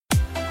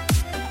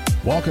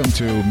Welcome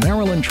to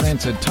Maryland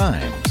Transit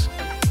Times,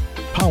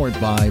 powered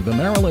by the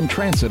Maryland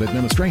Transit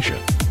Administration.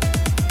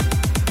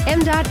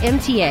 MDOT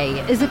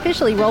MTA is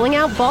officially rolling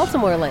out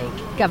Baltimore Link.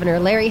 Governor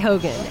Larry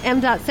Hogan,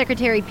 MDOT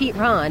Secretary Pete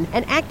Rahn,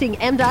 and acting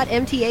MDOT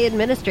MTA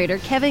Administrator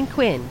Kevin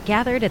Quinn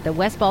gathered at the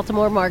West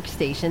Baltimore MARC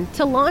station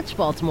to launch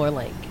Baltimore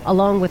Link,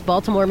 along with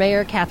Baltimore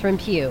Mayor Catherine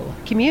Pugh,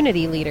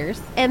 community leaders,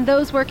 and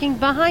those working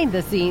behind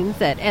the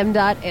scenes at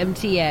MDOT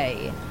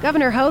MTA.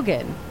 Governor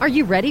Hogan, are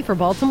you ready for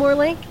Baltimore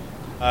Link?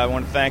 I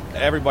want to thank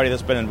everybody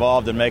that's been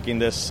involved in making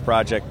this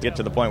project get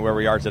to the point where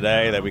we are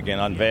today that we can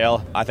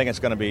unveil. I think it's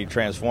going to be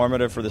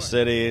transformative for the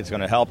city. It's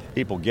going to help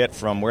people get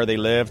from where they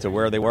live to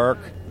where they work.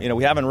 You know,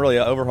 we haven't really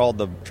overhauled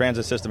the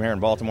transit system here in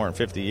Baltimore in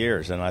 50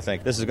 years, and I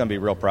think this is going to be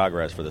real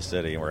progress for the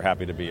city, and we're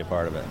happy to be a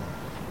part of it.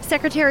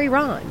 Secretary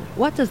Rahn,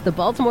 what does the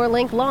Baltimore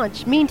Link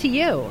launch mean to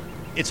you?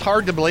 It's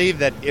hard to believe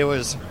that it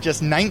was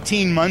just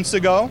 19 months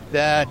ago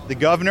that the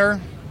governor,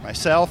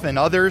 myself, and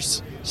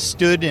others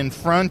stood in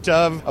front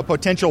of a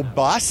potential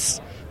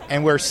bus,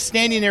 and we're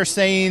standing there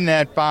saying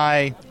that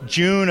by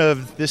June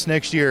of this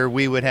next year,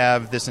 we would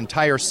have this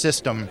entire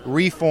system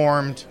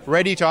reformed,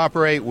 ready to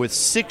operate with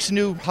 6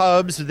 new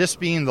hubs, this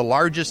being the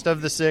largest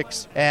of the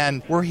 6,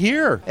 and we're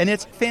here, and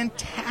it's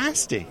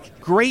fantastic.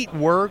 Great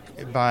work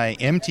by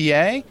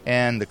MTA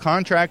and the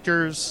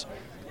contractors.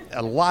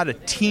 A lot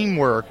of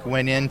teamwork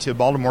went into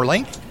Baltimore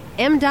Link.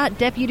 MDOT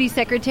Deputy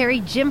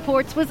Secretary Jim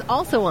Ports was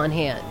also on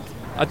hand.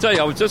 I'll tell you,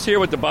 I was just here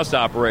with the bus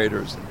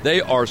operators.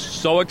 They are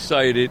so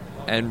excited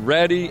and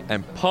ready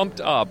and pumped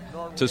up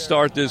to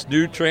start this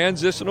new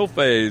transitional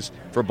phase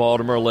for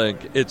Baltimore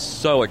Link. It's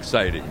so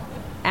exciting.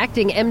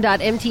 Acting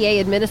MDOT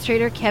MTA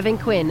Administrator Kevin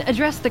Quinn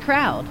addressed the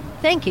crowd,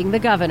 thanking the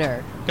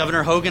governor.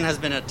 Governor Hogan has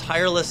been a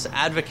tireless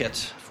advocate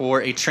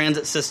for a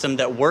transit system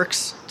that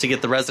works to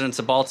get the residents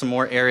of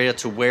Baltimore area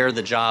to where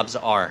the jobs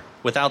are.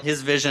 Without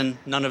his vision,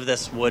 none of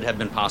this would have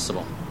been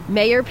possible.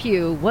 Mayor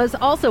Pugh was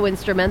also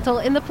instrumental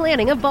in the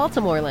planning of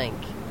Baltimore Link.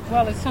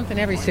 Well, it's something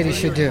every city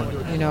should do.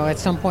 You know, at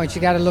some point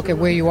you got to look at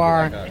where you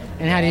are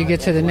and how do you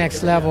get to the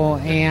next level.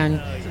 And,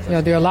 you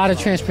know, there are a lot of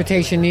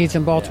transportation needs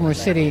in Baltimore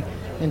City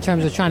in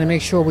terms of trying to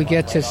make sure we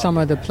get to some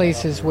of the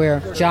places where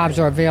jobs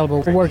are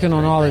available. We're working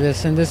on all of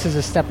this, and this is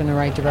a step in the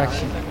right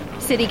direction.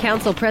 City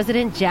Council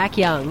President Jack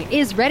Young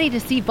is ready to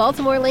see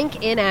Baltimore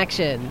Link in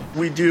action.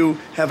 We do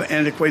have an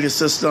antiquated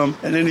system,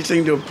 and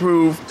anything to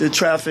improve the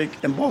traffic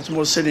in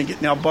Baltimore City and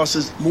getting our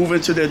buses moving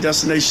to their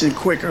destination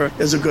quicker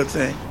is a good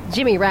thing.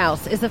 Jimmy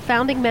Rouse is a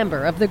founding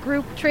member of the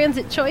group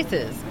Transit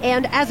Choices,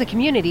 and as a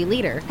community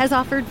leader has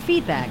offered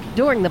feedback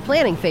during the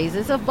planning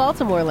phases of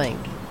Baltimore Link.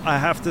 I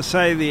have to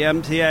say the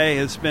MTA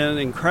has been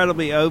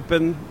incredibly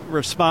open,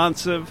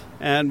 responsive,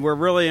 and we're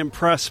really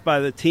impressed by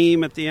the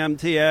team at the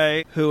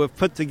MTA who have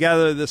put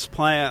together this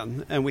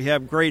plan, and we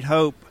have great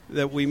hope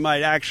that we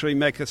might actually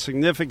make a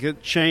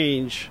significant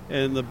change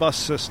in the bus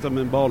system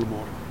in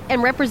Baltimore.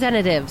 And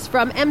representatives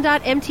from MDOT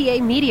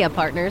MTA media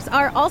partners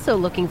are also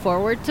looking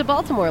forward to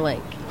Baltimore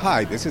Link.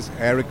 Hi, this is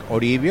Eric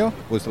Oribio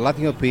with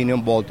Latin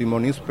Opinion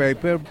Baltimore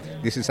newspaper.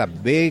 This is a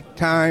big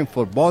time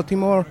for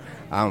Baltimore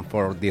and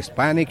for the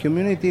Hispanic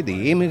community,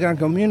 the immigrant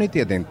community,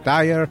 and the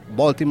entire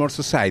Baltimore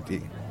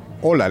society.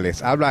 Hola,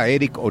 les habla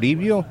Eric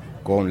Oribio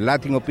con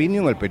Latin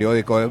Opinion, el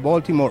periódico de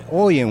Baltimore.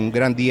 Hoy es un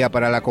gran día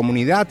para la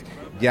comunidad,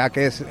 ya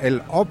que es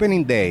el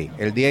Opening Day,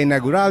 el día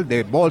inaugural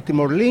de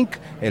Baltimore Link,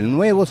 el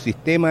nuevo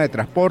sistema de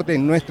transporte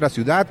en nuestra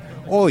ciudad,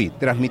 hoy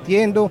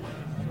transmitiendo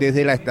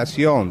desde la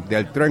estación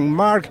del tren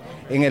MARC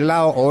en el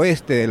lado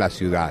oeste de la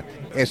ciudad.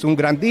 Es un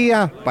gran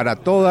día para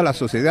toda la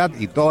sociedad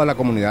y toda la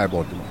comunidad de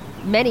Baltimore.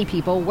 Many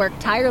people work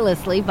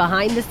tirelessly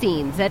behind the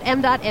scenes at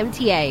MDOT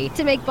MTA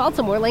to make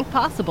Baltimore Link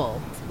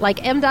possible, like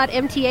MDOT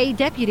MTA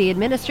Deputy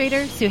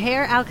Administrator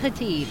Suhair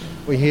Al-Khatib.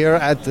 We're here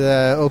at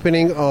the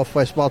opening of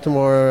West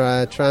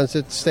Baltimore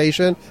Transit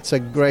Station. It's a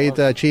great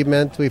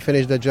achievement. We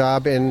finished the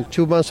job in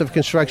 2 months of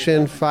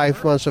construction,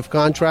 5 months of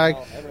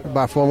contract,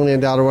 about $4 million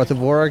worth of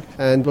work,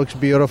 and looks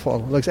beautiful.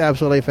 Looks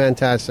absolutely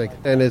fantastic.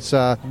 And it's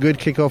a good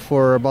kickoff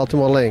for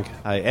Baltimore Link.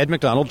 Hi, Ed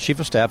McDonald,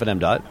 Chief of Staff at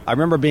MDOT. I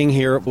remember being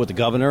here with the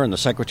governor and the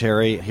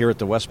secretary here at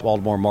the West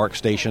Baltimore MARC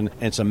station,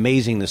 and it's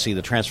amazing to see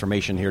the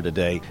transformation here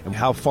today and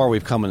how far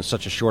we've come in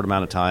such a short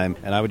amount of time.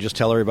 And I would just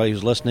tell everybody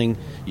who's listening,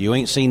 you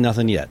ain't seen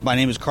nothing yet. My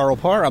name is Carl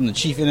Parr. I'm the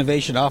Chief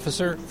Innovation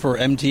Officer for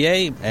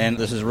MTA, and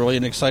this is really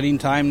an exciting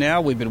time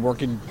now. We've been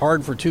working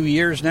hard for 2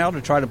 years now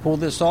to try to pull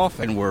this off,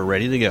 and we're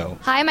ready to go.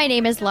 Hi, my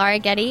name is Laura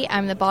Getty.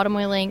 I'm the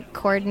Baltimore Link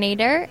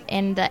Coordinator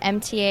in the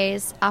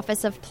MTA's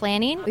Office of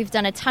Planning. We've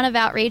done a ton of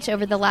outreach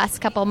over the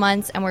last couple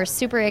months, and we're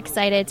super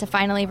excited to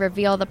finally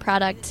reveal the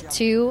product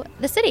to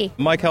the city.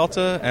 Mike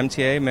Helta,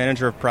 MTA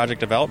Manager of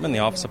Project Development in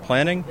the Office of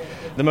Planning.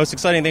 The most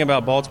exciting thing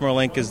about Baltimore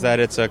Link is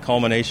that it's a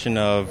culmination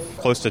of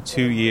close to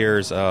 2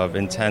 years of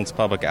intense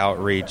public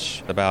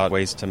outreach about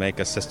ways to make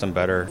a system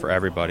better for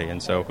everybody.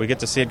 And so we get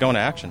to see it go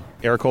into action.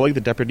 Eric Coley, the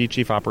Deputy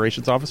Chief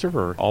Operations Officer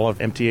for all of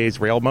MTA's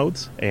rail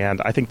modes.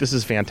 And I think this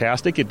is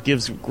fantastic. It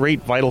gives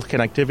great vital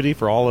connectivity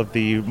for all of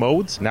the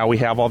modes. Now we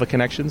have all the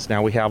connections.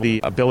 Now we have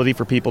the ability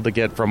for people to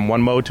get from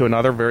one mode to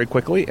another very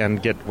quickly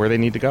and get where they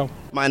need to go.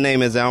 My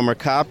name is Elmer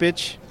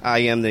Coppage. I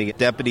am the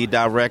Deputy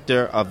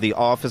Director of the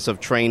Office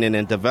of Training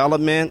and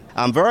Development.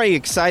 I'm very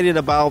excited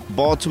about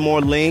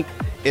Baltimore Link,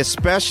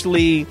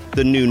 especially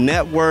the new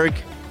network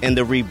and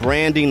the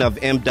rebranding of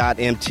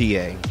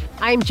M.MTA.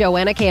 I'm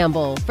Joanna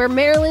Campbell for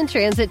Maryland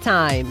Transit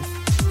Times.